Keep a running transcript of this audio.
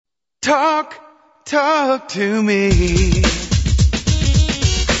Talk to me.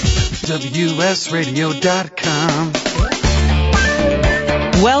 WSRadio.com.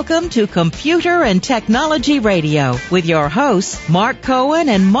 Welcome to Computer and Technology Radio with your hosts, Mark Cohen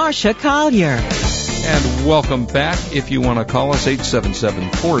and Marcia Collier. And welcome back. If you want to call us,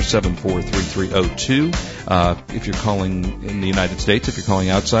 877-474-3302. If you're calling in the United States, if you're calling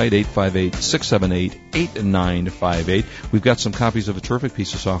outside, 858-678-8958. We've got some copies of a terrific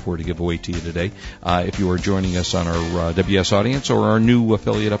piece of software to give away to you today. If you are joining us on our WS audience or our new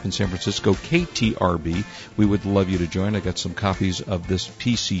affiliate up in San Francisco, KTRB, we would love you to join. I got some copies of this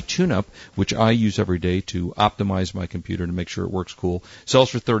PC tune-up, which I use every day to optimize my computer to make sure it works cool. Sells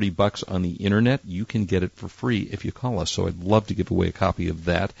for $30 on the internet. You can get it for free if you call us. So I'd love to give away a copy of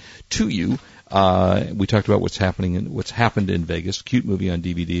that to you. We talked about what's happened in Vegas. Cute movie on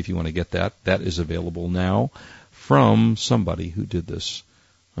DVD if you want to get that. That is available now from somebody who did this.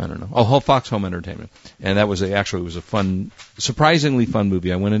 I don't know. Oh, Fox Home Entertainment. And that was it was a fun, surprisingly fun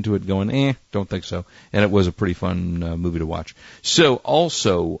movie. I went into it going, don't think so. And it was a pretty fun movie to watch. So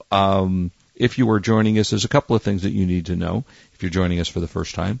also, if you are joining us, there's a couple of things that you need to know if you're joining us for the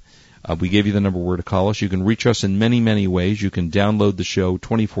first time. We gave you the number where to call us. You can reach us in many, many ways. You can download the show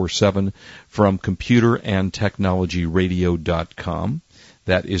 24/7 from computerandtechnologyradio.com.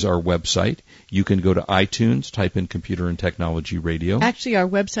 That is our website. You can go to iTunes, type in Computer and Technology Radio. Actually, our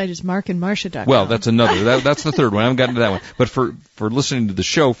website is markandmarcia.com. Well, that's another. That's the third one. I haven't gotten to that one. But for listening to the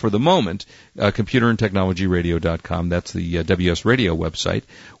show for the moment, computerandtechnologyradio.com. That's the WS Radio website.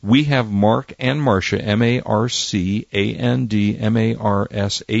 We have Mark and Marcia,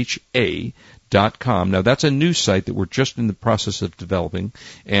 MarcandMarsha.com. Now, that's a new site that we're just in the process of developing,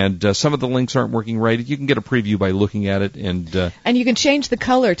 and some of the links aren't working right. You can get a preview by looking at it, and you can change the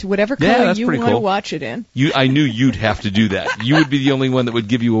color to whatever color you want to watch it in. I knew you'd have to do that. You would be the only one that would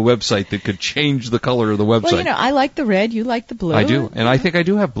give you a website that could change the color of the website. Well, I like the red, you like the blue. I do, and I think I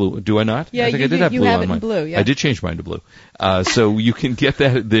do have blue. Do I not? Yeah, I think I did have you blue have on it mine. in blue, yeah. I did change mine to blue. So you can get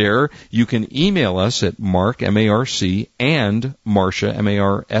that there. You can email us at Mark, M-A-R-C, and Marcia,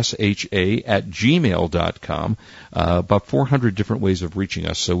 M-A-R-S-H-A, at gmail.com. About 400 different ways of reaching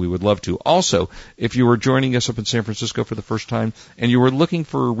us, so we would love to. Also, if you were joining us up in San Francisco for the first time and you were looking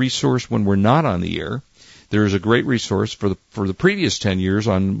for a resource when we're not on the air, there is a great resource for the previous 10 years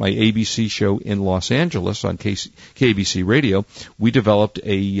on my ABC show in Los Angeles on KBC Radio. We developed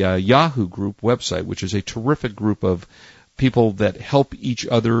a Yahoo group website, which is a terrific group of people that help each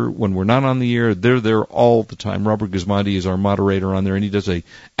other when we're not on the air. They're there all the time. Robert Gismondi is our moderator on there, and he does a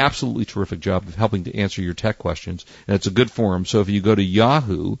absolutely terrific job of helping to answer your tech questions. And it's a good forum. So if you go to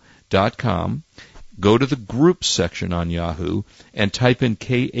yahoo.com, go to the groups section on Yahoo, and type in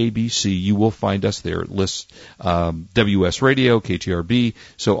KABC, you will find us there. It lists WS Radio, KTRB,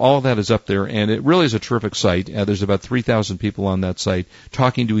 so all of that is up there, and it really is a terrific site. There's about 3,000 people on that site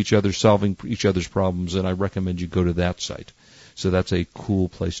talking to each other, solving each other's problems, and I recommend you go to that site. So that's a cool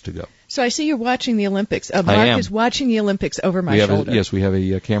place to go. So I see you're watching the Olympics. Mark is watching the Olympics over my shoulder. Yes, we have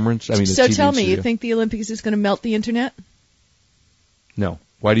a camera. So tell me, you think the Olympics is going to melt the Internet? No.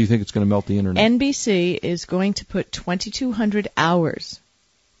 Why do you think it's going to melt the Internet? NBC is going to put 2,200 hours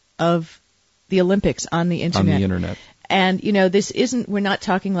of the Olympics on the Internet. On the Internet. And, we're not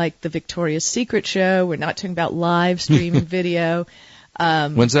talking like the Victoria's Secret show. We're not talking about live streaming video.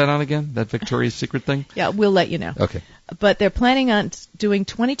 When's that on again, that Victoria's Secret thing? Yeah, we'll let you know. Okay. But they're planning on doing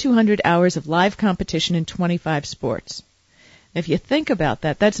 2,200 hours of live competition in 25 sports. If you think about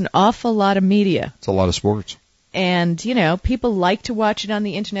that, that's an awful lot of media. It's a lot of sports. And, people like to watch it on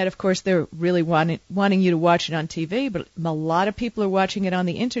the Internet. Of course, they're really wanting you to watch it on TV, but a lot of people are watching it on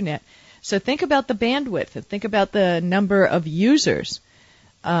the Internet. So think about the bandwidth and think about the number of users.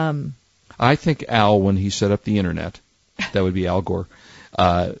 I think Al, when he set up the Internet, that would be Al Gore,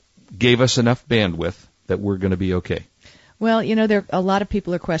 gave us enough bandwidth that we're going to be okay. Well, a lot of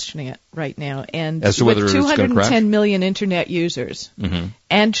people are questioning it right now. And as to whether with it's going to crash? 210 million Internet users,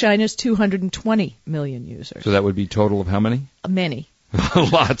 and China's 220 million users. So that would be total of how many? Many.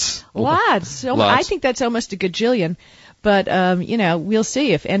 Lots. Lots. So Lots. I think that's almost a gajillion. But, we'll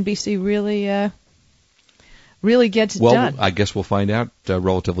see if NBC really gets it done. Well, I guess we'll find out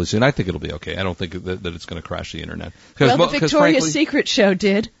relatively soon. I think it'll be okay. I don't think that it's going to crash the Internet. Well, the Victoria's Secret show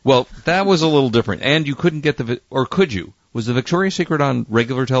did. Well, that was a little different. And you couldn't get or could you? Was the Victoria's Secret on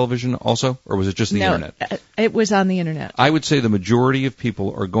regular television also, or was it just the Internet? No, it was on the Internet. I would say the majority of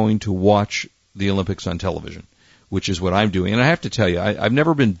people are going to watch the Olympics on television, which is what I'm doing. And I have to tell you, I've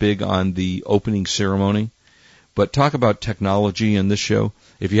never been big on the opening ceremony, But talk about technology in this show.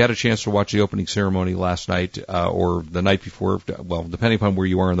 If you had a chance to watch the opening ceremony last night or the night before, well, depending upon where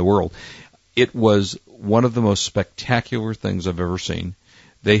you are in the world, it was one of the most spectacular things I've ever seen.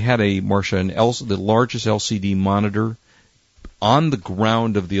 They had the largest LCD monitor on the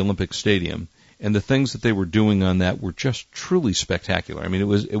ground of the Olympic Stadium, and the things that they were doing on that were just truly spectacular. I mean,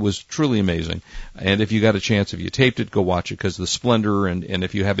 it was truly amazing. And if you got a chance, if you taped it, go watch it, because the splendor, and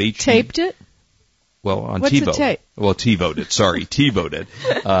if you have HD... Taped it? Well, on What's TiVo. the tape? Well, TiVo'd it. Sorry, TiVo'd it.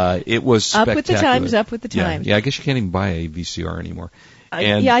 It was spectacular. Up with the times, up with the times. Yeah, I guess you can't even buy a VCR anymore.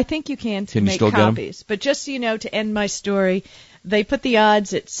 Yeah, I think you can to make copies. But just so you know, to end my story, they put the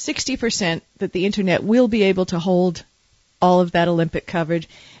odds at 60% that the Internet will be able to hold all of that Olympic coverage,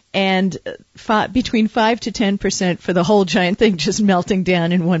 and between 5 to 10% for the whole giant thing just melting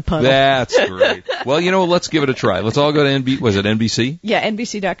down in one puddle. That's great. Well, let's give it a try. Let's all go to was it NBC? Yeah,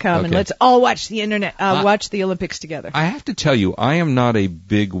 NBC.com, and let's all watch the Internet, watch the Olympics together. I have to tell you, I am not a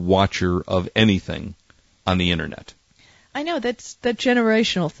big watcher of anything on the Internet. I know, that's that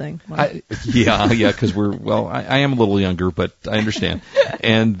generational thing. Yeah, because I am a little younger, but I understand.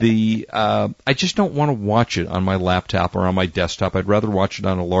 And I just don't want to watch it on my laptop or on my desktop. I'd rather watch it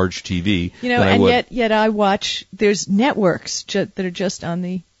on a large TV. Yet I watch, there's networks that are just on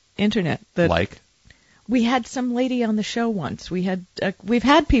the Internet. Like? We had some lady on the show once. We've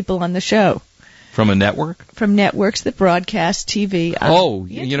had people on the show. From a network? From networks that broadcast TV.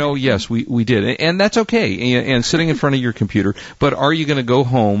 Yes, we did. And that's okay. And sitting in front of your computer. But are you going to go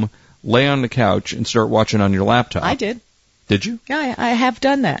home, lay on the couch, and start watching on your laptop? I did. Did you? Yeah, I have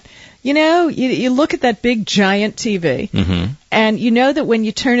done that. You look at that big giant TV, and you know that when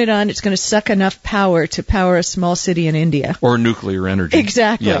you turn it on, it's going to suck enough power to power a small city in India. Or nuclear energy.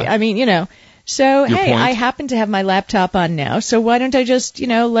 Exactly. Yeah. I mean, So, Your point? I happen to have my laptop on now, so why don't I just,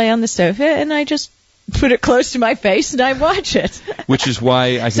 lay on the sofa and I just put it close to my face and I watch it. Which is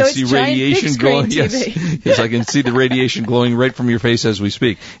why I can see radiation glowing. Yes, I can see the radiation glowing right from your face as we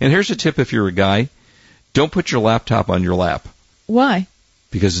speak. And here's a tip if you're a guy. Don't put your laptop on your lap. Why?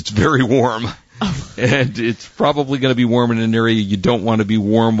 Because it's very warm. Oh. And it's probably going to be warm in an area you don't want to be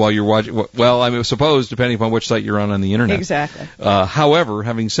warm while you're watching. Well, I suppose, depending upon which site you're on the Internet. Exactly. However,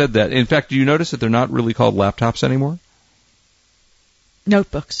 having said that, in fact, do you notice that they're not really called laptops anymore?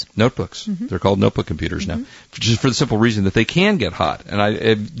 Notebooks. Mm-hmm. They're called notebook computers now, just for the simple reason that they can get hot.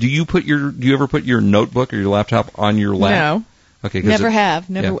 And do you ever put your notebook or your laptop on your lap? No. Okay. Never have.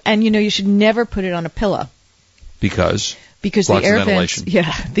 Yeah. And you should never put it on a pillow. Because the air vents,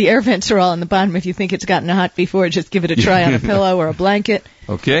 the air vents are all on the bottom. If you think it's gotten hot before, just give it a try on a pillow or a blanket.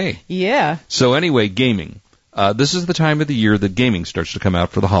 Okay. Yeah. So anyway, gaming. This is the time of the year that gaming starts to come out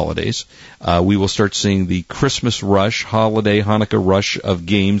for the holidays. We will start seeing the Christmas rush, holiday, Hanukkah rush of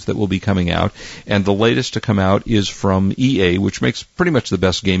games that will be coming out. And the latest to come out is from EA, which makes pretty much the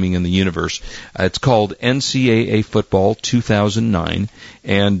best gaming in the universe. It's called NCAA Football 2009.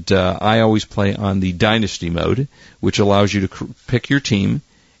 And I always play on the Dynasty mode, which allows you to pick your team.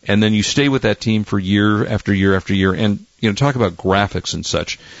 And then you stay with that team for year after year after year. And, talk about graphics and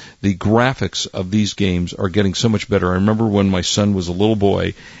such. The graphics of these games are getting so much better. I remember when my son was a little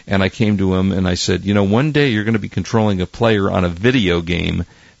boy, and I came to him and I said, one day you're going to be controlling a player on a video game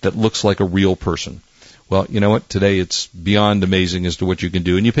that looks like a real person. Well, you know what? Today it's beyond amazing as to what you can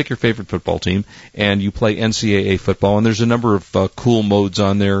do. And you pick your favorite football team, and you play NCAA football. And there's a number of cool modes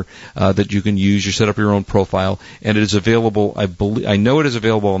on there that you can use. You set up your own profile, and it is available. I know it is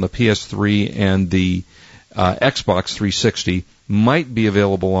available on the PS3 and the Xbox 360. Might be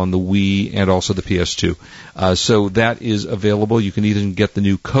available on the Wii and also the PS2. So that is available. You can even get the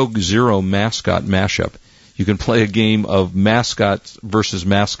new Coke Zero mascot mashup. You can play a game of mascots versus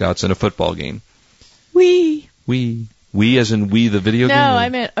mascots in a football game. Wii as in Wii the video game? No, I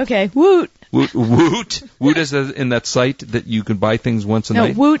meant, Woot. Woot is in that site that you can buy things once a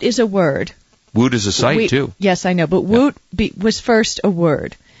night? No, Woot is a word. Woot is a site, too. Yes, I know, but Woot was first a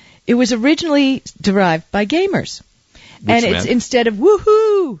word. It was originally derived by gamers. It's instead of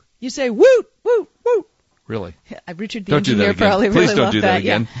woohoo, you say woot, woot, woot. Really? Richard the engineer probably Please really don't loved do that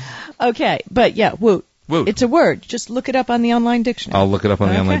again. Yeah. Okay, but woot. Woot. It's a word. Just look it up on the online dictionary. I'll look it up on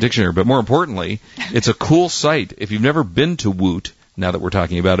the online dictionary. But more importantly, it's a cool site. If you've never been to Woot, now that we're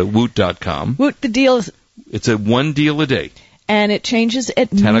talking about it, Woot.com. Woot, the deal is... It's a one deal a day. And it changes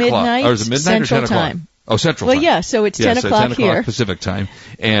at 10 o'clock. midnight, Or is it midnight Central or 10 o'clock? Time. Oh, Central Well, Time. yeah, so it's 10 o'clock 10 o'clock here. Pacific Time.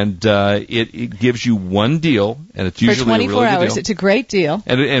 And it gives you one deal, and it's For usually 24 a really good hours. deal. It's a great deal.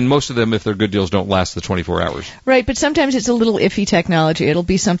 And most of them, if they're good deals, don't last the 24 hours. Right, but sometimes it's a little iffy technology. It'll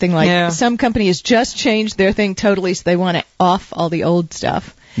be something like some company has just changed their thing totally, so they want to off all the old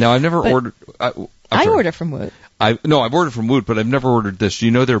stuff. Now, I've never ordered... I order from Woot. I've ordered from Woot, but I've never ordered this. Do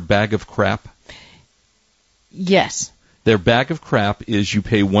you know their bag of crap? Yes. Their bag of crap is you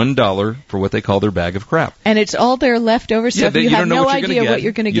pay $1 for what they call their bag of crap. And it's all their leftover stuff. You have no idea what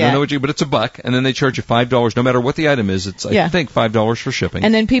you're going to get. You don't know what but it's $1, and then they charge you $5 no matter what the item is. It's I think $5 for shipping.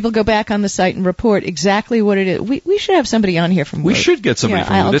 And then people go back on the site and report exactly what it is. We should have somebody on here from Woot. We should get somebody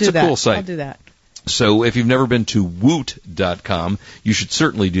from Woot. It's a cool site. I'll do that. So if you've never been to Woot.com, you should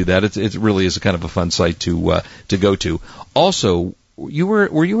certainly do that. It really is a kind of a fun site to go to. Also, were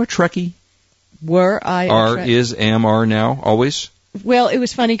you a Trekkie? Were I a Are, is, am, are now, always? Well, it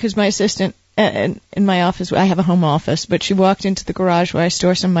was funny because my assistant in my office, I have a home office, but she walked into the garage where I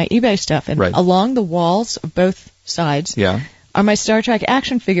store some of my eBay stuff, and along the walls of both sides are my Star Trek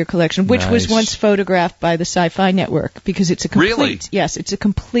action figure collection, which was once photographed by the Sci-Fi Network, because it's a complete... Really? Yes, it's a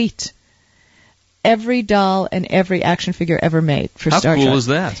complete... Every doll and every action figure ever made for Star Trek. How cool is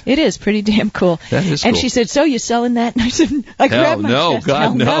that? It is pretty damn cool. That is And cool. she said, "So you selling that?" And I said, "I grabbed my chest.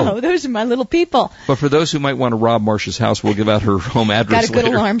 God, no. Those are my little people." But for those who might want to rob Marsha's house, we'll give out her home address later. Got a good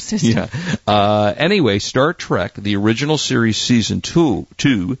later. alarm system. Yeah. Anyway, Star Trek, the original series season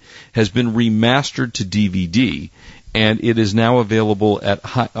 2 has been remastered to DVD. And it is now available at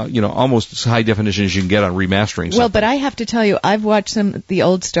almost as high definition as you can get on remastering something. Well, but I have to tell you, I've watched some of the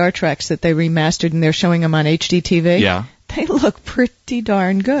old Star Treks that they remastered, and they're showing them on HD TV. Yeah. They look pretty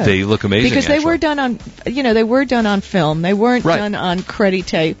darn good. They look amazing, because they were done on, they were done on film. They weren't done on credit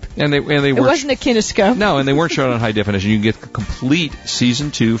tape. And they it wasn't a kinescope. No, and they weren't shown on high definition. You can get the complete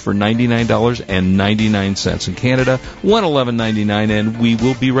season 2 for $99.99 in Canada, $111.99, and we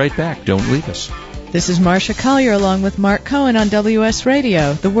will be right back. Don't leave us. This is Marcia Collier along with Mark Cohen on WS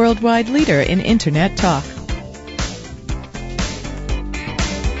Radio, the worldwide leader in Internet talk.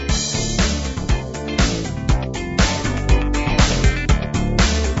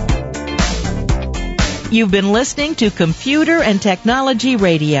 You've been listening to Computer and Technology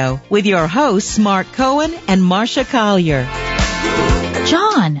Radio with your hosts Mark Cohen and Marcia Collier.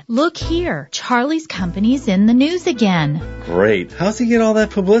 John, look here. Charlie's company's in the news again. Great. How's he get all that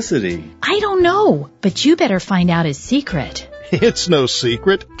publicity? I don't know, but you better find out his secret. It's no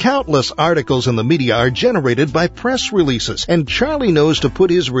secret. Countless articles in the media are generated by press releases, and Charlie knows to put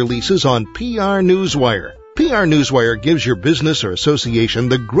his releases on PR Newswire. PR Newswire gives your business or association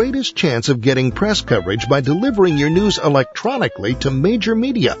the greatest chance of getting press coverage by delivering your news electronically to major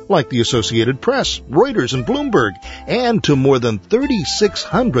media like the Associated Press, Reuters, and Bloomberg, and to more than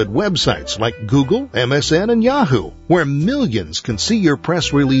 3,600 websites like Google, MSN, and Yahoo, where millions can see your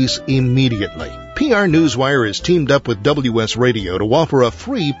press release immediately. PR Newswire is teamed up with WS Radio to offer a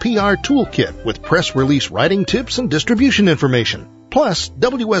free PR toolkit with press release writing tips and distribution information. Plus,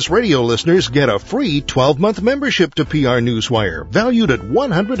 WS Radio listeners get a free 12-month membership to PR Newswire, valued at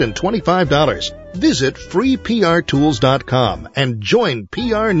 $125. Visit freeprtools.com and join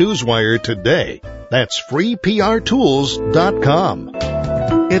PR Newswire today. That's freeprtools.com.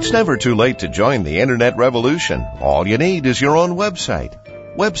 It's never too late to join the Internet revolution. All you need is your own website.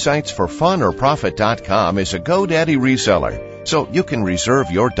 Websitesforfunorprofit.com is a GoDaddy reseller, so you can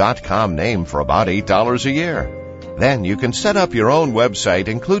reserve your .com name for about $8 a year. Then you can set up your own website,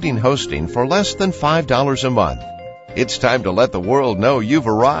 including hosting, for less than $5 a month. It's time to let the world know you've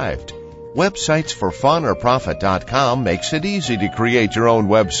arrived. Websitesforfunorprofit.com makes it easy to create your own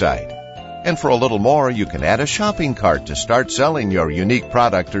website. And for a little more, you can add a shopping cart to start selling your unique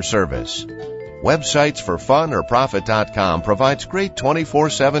product or service. Websitesforfunorprofit.com provides great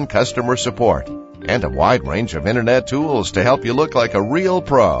 24/7 customer support and a wide range of Internet tools to help you look like a real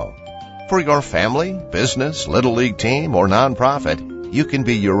pro. For your family, business, Little League team, or nonprofit, you can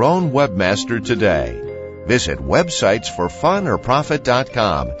be your own webmaster today. Visit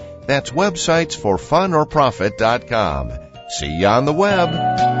websitesforfunorprofit.com. That's websitesforfunorprofit.com. See you on the web.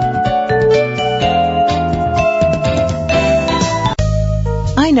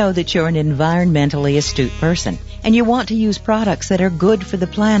 I know that you're an environmentally astute person and you want to use products that are good for the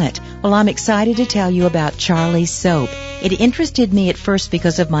planet. Well, I'm excited to tell you about Charlie's Soap. It interested me at first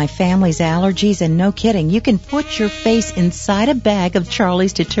because of my family's allergies, and no kidding, you can put your face inside a bag of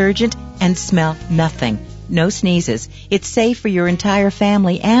Charlie's detergent and smell nothing. No sneezes. It's safe for your entire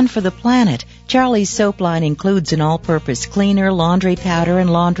family and for the planet. Charlie's soap line includes an all-purpose cleaner, laundry powder,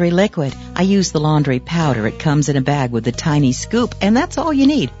 and laundry liquid. I use the laundry powder. It comes in a bag with a tiny scoop, and that's all you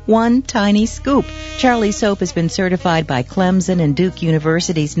need. One tiny scoop. Charlie's soap has been certified by Clemson and Duke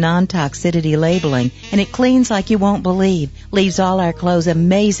University's non-toxicity labeling, and it cleans like you won't believe. Leaves all our clothes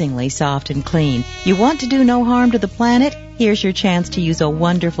amazingly soft and clean. You want to do no harm to the planet? Here's your chance to use a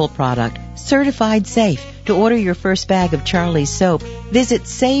wonderful product, certified safe. To order your first bag of Charlie's soap, visit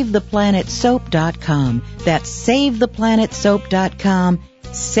SaveThePlanetSoap.com. That's SaveThePlanetSoap.com.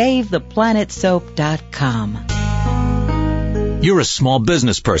 SaveThePlanetSoap.com. You're a small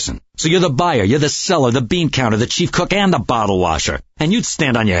business person, so you're the buyer, you're the seller, the bean counter, the chief cook, and the bottle washer. And you'd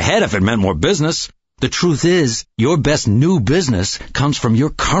stand on your head if it meant more business. The truth is, your best new business comes from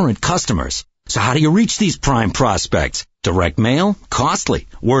your current customers. So how do you reach these prime prospects? Direct mail? Costly.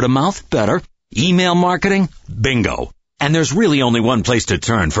 Word of mouth? Better. Email marketing? Bingo. And there's really only one place to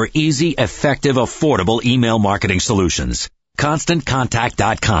turn for easy, effective, affordable email marketing solutions.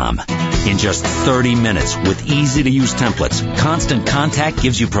 ConstantContact.com. In just 30 minutes with easy-to-use templates, Constant Contact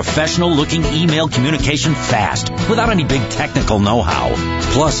gives you professional-looking email communication fast, without any big technical know-how.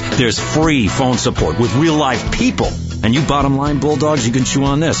 Plus, there's free phone support with real-life people. And you bottom-line bulldogs, you can chew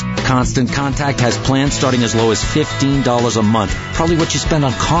on this. Constant Contact has plans starting as low as $15 a month. Probably what you spend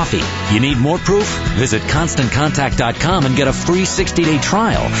on coffee. You need more proof? Visit ConstantContact.com and get a free 60-day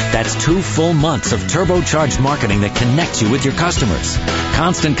trial. That's 2 full months of turbocharged marketing that connects you with your customers.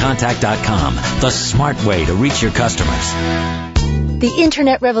 ConstantContact.com, the smart way to reach your customers. The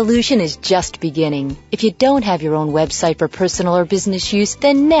Internet revolution is just beginning. If you don't have your own website for personal or business use,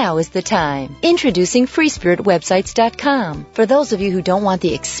 then now is the time. Introducing FreeSpiritWebsites.com. For those of you who don't want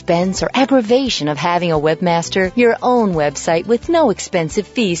the expense or aggravation of having a webmaster, your own website with no expensive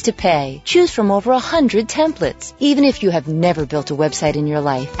fees to pay. Choose from over 100 templates. Even if you have never built a website in your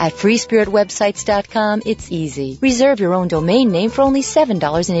life, at FreeSpiritWebsites.com, it's easy. Reserve your own domain name for only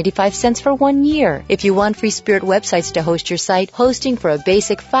 $7.85 for 1 year. If you want Free Spirit Websites to host your site, hosting for a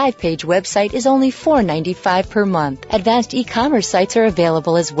basic 5-page website is only $4.95 per month. Advanced e-commerce sites are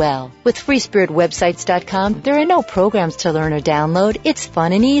available as well. With FreeSpiritWebsites.com, there are no programs to learn or download. It's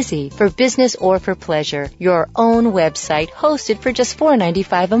fun and easy, for business or for pleasure. Your own website hosted for just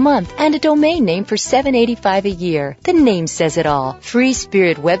 $4.95 a month and a domain name for $7.85 a year. The name says it all.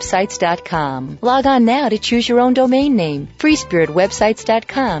 FreeSpiritWebsites.com. Log on now to choose your own domain name.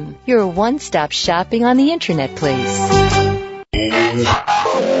 FreeSpiritWebsites.com. Your one-stop shopping on the Internet place.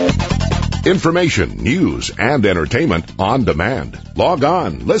 Information, news, and entertainment on demand. Log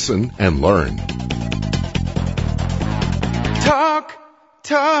on, listen, and learn. Talk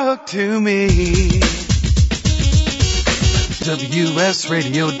to me.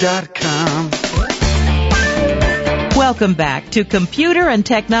 WSRadio.com. Welcome back to Computer and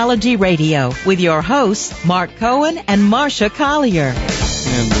Technology Radio with your hosts, Mark Cohen and Marcia Collier.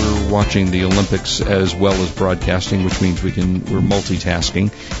 And we're watching the Olympics as well as broadcasting, which means we're multitasking.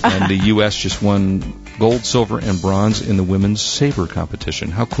 And the U.S. just won gold, silver, and bronze in the women's saber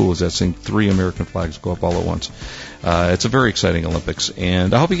competition. How cool is that, seeing 3 American flags go up all at once? It's a very exciting Olympics,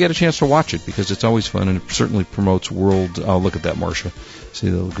 and I hope you get a chance to watch it because it's always fun, and it certainly promotes world... Oh, look at that, Marcia. See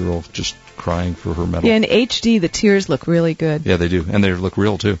the little girl just crying for her medal. Yeah, in HD, the tears look really good. Yeah, they do, and they look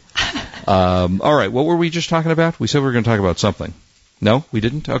real, too. All right, what were we just talking about? We said we were going to talk about something. No, we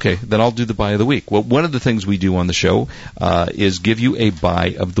didn't? Okay, then I'll do the buy of the week. Well, one of the things we do on the show is give you a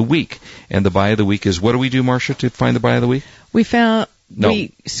buy of the week. And the buy of the week is, what do we do, Marcia, to find the buy of the week? We scour the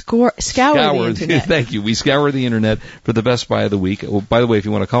Internet. Thank you. We scour the Internet for the best buy of the week. Well, by the way, if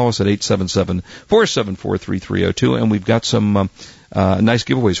you want to call us at 877-474-3302, and we've got some nice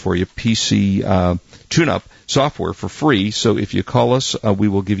giveaways for you. PC tune-up software for free. So if you call us, we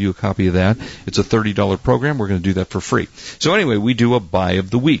will give you a copy of that. It's a $30 program. We're going to do that for free. So anyway, we do a buy of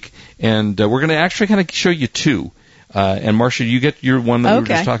the week. And we're going to actually kind of show you 2. And Marcia, you get your one that we were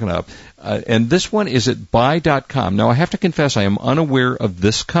just talking about. And this one is at buy.com. Now, I have to confess, I am unaware of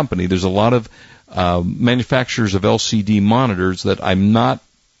this company. There's a lot of manufacturers of LCD monitors that I'm not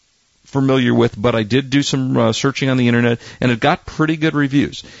familiar with, but I did do some searching on the Internet, and it got pretty good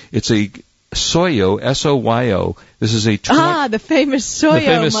reviews. It's a Soyo, S-O-Y-O. This is a... the famous Soyo The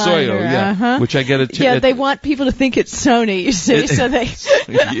famous monitor. Soyo, yeah. Uh-huh. Which I get they want people to think it's Sony, you see, so they...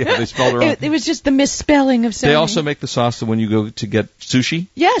 yeah, they spelled it wrong. It was just the misspelling of Sony. They also make the sauce when you go to get sushi.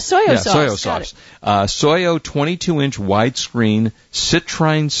 Yeah, soyo sauce. Soyo sauce. Soyo 22-inch widescreen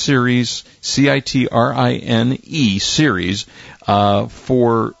Citrine series, C-I-T-R-I-N-E series,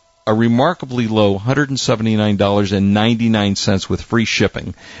 for a remarkably low $179.99 with free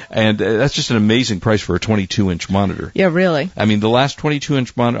shipping. And that's just an amazing price for a 22-inch monitor. Yeah, really. I mean, the last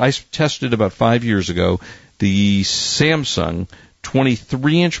 22-inch monitor, I tested about 5 years ago, the Samsung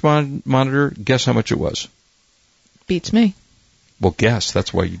 23-inch monitor. Guess how much it was? Beats me. Well, guess.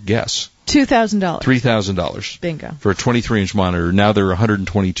 That's why you guess. $2,000. $3,000. Bingo. For a 23-inch monitor. Now they're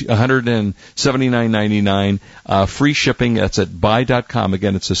 $179.99. Free shipping. That's at buy.com.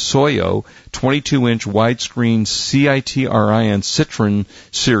 Again, it's a Soyo 22-inch widescreen CITRIN Citron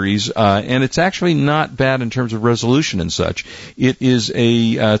series, and it's actually not bad in terms of resolution and such. It is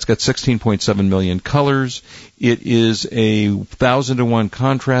it's got 16.7 million colors. It is a 1,000-to-1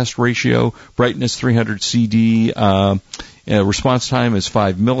 contrast ratio, brightness 300 CD. Response time is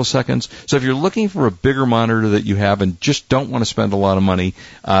 5 milliseconds. So if you're looking for a bigger monitor that you have and just don't want to spend a lot of money,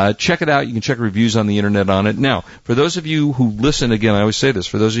 check it out. You can check reviews on the internet on it. Now, for those of you who listen, again, I always say this,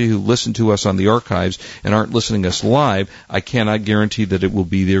 for those of you who listen to us on the archives and aren't listening to us live, I cannot guarantee that it will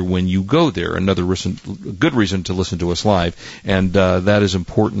be there when you go there. Another good reason to listen to us live. And that is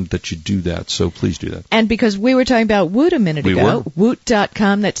important that you do that. So please do that. And because we were talking about Woot a minute ago,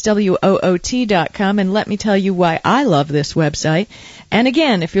 Woot.com, that's WOOT.com, and let me tell you why I love this website. And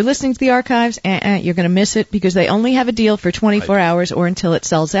again, if you're listening to the archives, you're going to miss it because they only have a deal for 24 hours or until it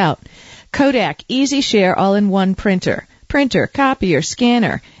sells out. Kodak Easy Share all-in-one printer, copier,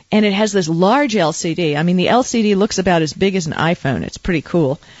 scanner, and it has this large LCD. I mean, the LCD looks about as big as an iPhone. It's pretty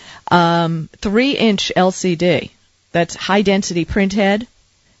cool. 3-inch LCD. That's high-density print head.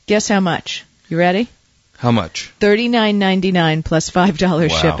 Guess how much? You ready? How much? $39.99 plus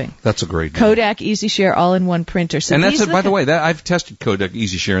 $5 shipping. That's a great deal. Kodak Easy Share all-in-one printer. So and that's it. By the way, I've tested Kodak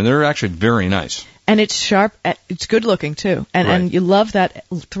Easy Share, and they're actually very nice. And it's sharp. It's good looking too. And you love that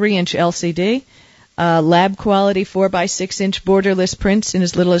 3-inch LCD, lab quality 4x6-inch borderless prints in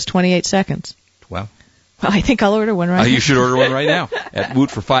as little as 28 seconds. Wow. Well, I think I'll order one right now. You should order one right now at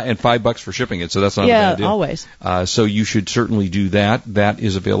Woot for $5 for shipping it. So that's not a bad deal. Yeah, always. So you should certainly do that. That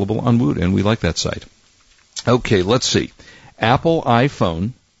is available on Woot, and we like that site. Okay, let's see. Apple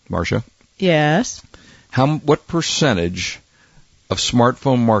iPhone, Marcia. Yes. What percentage of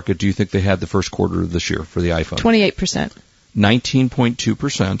smartphone market do you think they had the first quarter of this year for the iPhone? 28%.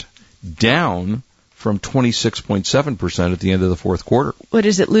 19.2%, down from 26.7% at the end of the fourth quarter. What,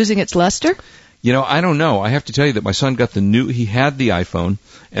 is it losing its luster? You know, I don't know. I have to tell you that my son got he had the iPhone,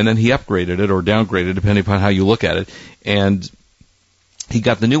 and then he upgraded it or downgraded, depending upon how you look at it, and he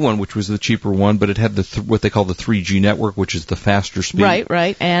got the new one, which was the cheaper one, but it had what they call the 3G network, which is the faster speed.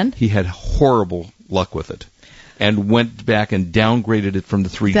 Right, and? He had horrible luck with it and went back and downgraded it from the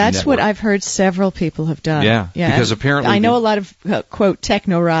 3G network. That's what I've heard several people have done. Yeah, because apparently... I know a lot of, quote,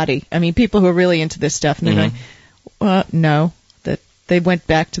 technorati. I mean, people who are really into this stuff, and they're like, no, that they went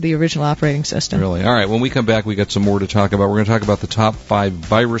back to the original operating system. Really? All right, when we come back, we got some more to talk about. We're going to talk about the top 5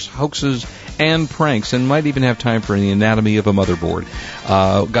 virus hoaxes and pranks, and might even have time for the anatomy of a motherboard.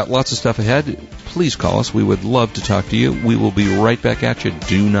 Got lots of stuff ahead. Please call us. We would love to talk to you. We will be right back at you.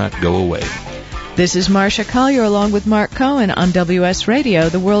 Do not go away. This is Marcia Collier along with Mark Cohen on WS Radio,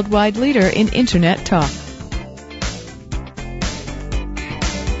 the worldwide leader in Internet talk.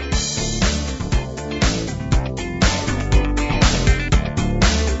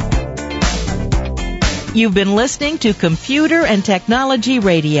 You've been listening to Computer and Technology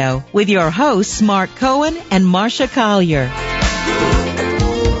Radio with your hosts Mark Cohen and Marcia Collier.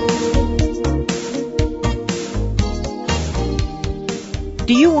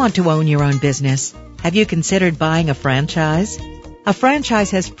 Do you want to own your own business? Have you considered buying a franchise? A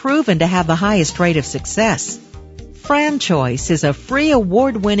franchise has proven to have the highest rate of success. FranChoice is a free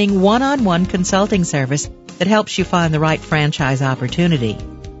award-winning one-on-one consulting service that helps you find the right franchise opportunity.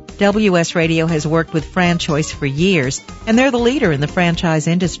 WS Radio has worked with FranChoice for years, and they're the leader in the franchise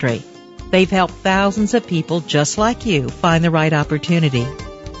industry. They've helped thousands of people just like you find the right opportunity.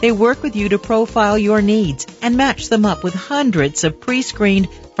 They work with you to profile your needs and match them up with hundreds of pre-screened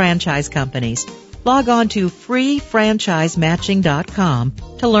franchise companies. Log on to freefranchisematching.com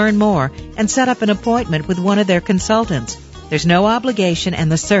to learn more and set up an appointment with one of their consultants. There's no obligation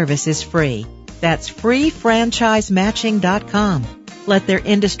and the service is free. That's freefranchisematching.com. Let their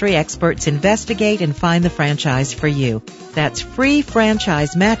industry experts investigate and find the franchise for you. That's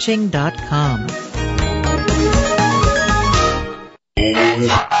freefranchisematching.com.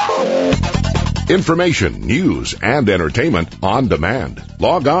 Information, news, and entertainment on demand.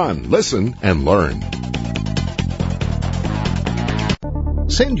 Log on, listen, and learn.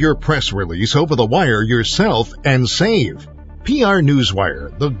 Send your press release over the wire yourself and save. PR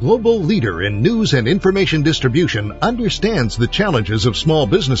Newswire, the global leader in news and information distribution, understands the challenges of small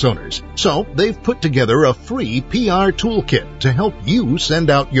business owners. So they've put together a free PR toolkit to help you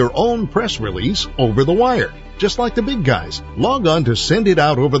send out your own press release over the wire. just like the big guys. Log on to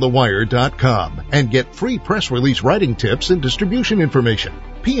senditoutoverthewire.com and get free press release writing tips and distribution information.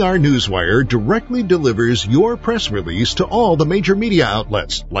 PR Newswire directly delivers your press release to all the major media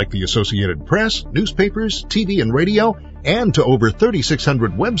outlets like the Associated Press, newspapers, TV and radio, and to over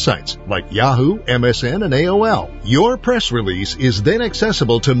 3,600 websites like Yahoo, MSN, and AOL. Your press release is then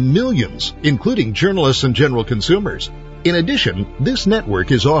accessible to millions, including journalists and general consumers. In addition, this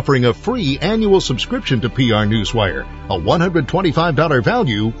network is offering a free annual subscription to PR Newswire, a $125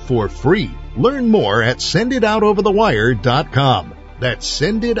 value for free. Learn more at senditoutoverthewire.com. That's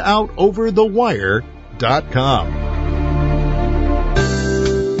senditoutoverthewire.com.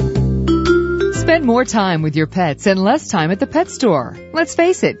 Spend more time with your pets and less time at the pet store. Let's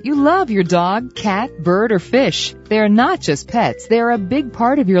face it, you love your dog, cat, bird, or fish. They are not just pets, they are a big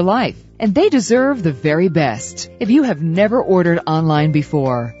part of your life, and they deserve the very best. If you have never ordered online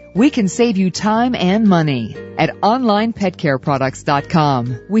before, we can save you time and money at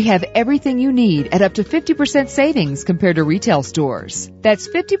onlinepetcareproducts.com. We have everything you need at up to 50% savings compared to retail stores. That's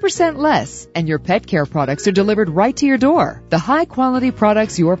 50% less, and your pet care products are delivered right to your door. The high-quality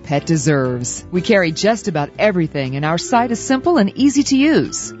products your pet deserves. We carry just about everything, and our site is simple and easy to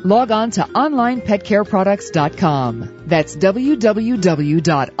use. Log on to onlinepetcareproducts.com. That's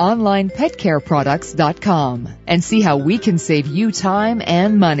www.onlinepetcareproducts.com and see how we can save you time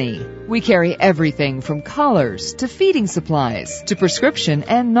and money. We carry everything from collars to feeding supplies to prescription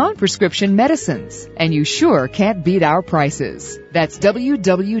and non-prescription medicines, and you sure can't beat our prices. That's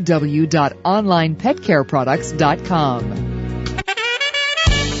www.onlinepetcareproducts.com.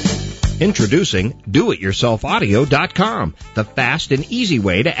 Introducing DoItYourselfAudio.com, the fast and easy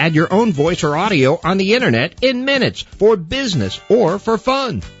way to add your own voice or audio on the internet in minutes for business or for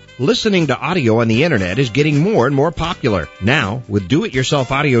fun. Listening to audio on the internet is getting more and more popular. Now, with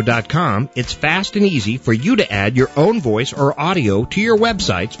DoItYourselfAudio.com, it's fast and easy for you to add your own voice or audio to your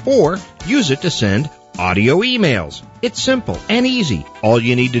websites or use it to send audio emails. It's simple and easy. All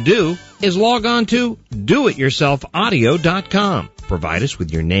you need to do is log on to DoItYourselfAudio.com. Provide us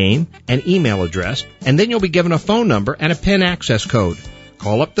with your name and email address, and then you'll be given a phone number and a PIN access code.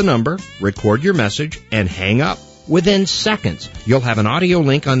 Call up the number, record your message, and hang up. Within seconds, you'll have an audio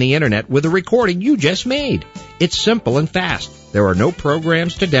link on the internet with a recording you just made. It's simple and fast. There are no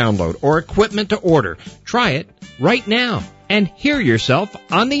programs to download or equipment to order. Try it right now and hear yourself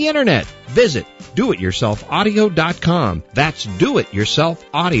on the internet. Visit DoItYourselfAudio.com. That's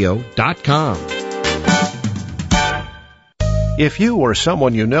DoItYourselfAudio.com. If you or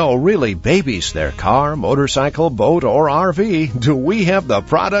someone you know really babies their car, motorcycle, boat, or RV, do we have the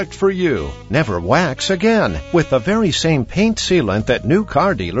product for you? Never wax again with the very same paint sealant that new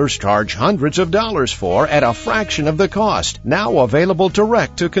car dealers charge hundreds of dollars for at a fraction of the cost. Now available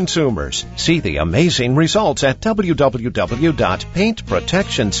direct to consumers. See the amazing results at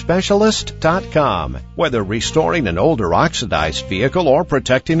www.paintprotectionspecialist.com. Whether restoring an older oxidized vehicle or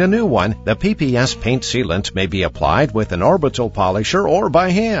protecting a new one, the PPS paint sealant may be applied with an orbital polisher or by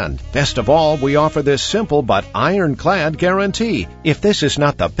hand. Best of all, we offer this simple but ironclad guarantee. If this is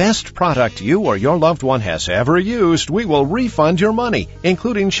not the best product you or your loved one has ever used, we will refund your money,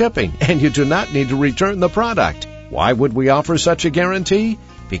 including shipping, and you do not need to return the product. Why would we offer such a guarantee?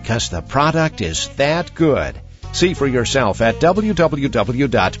 Because the product is that good. See for yourself at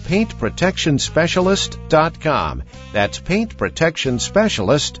www.paintprotectionspecialist.com. That's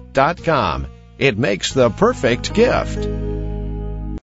paintprotectionspecialist.com. It makes the perfect gift.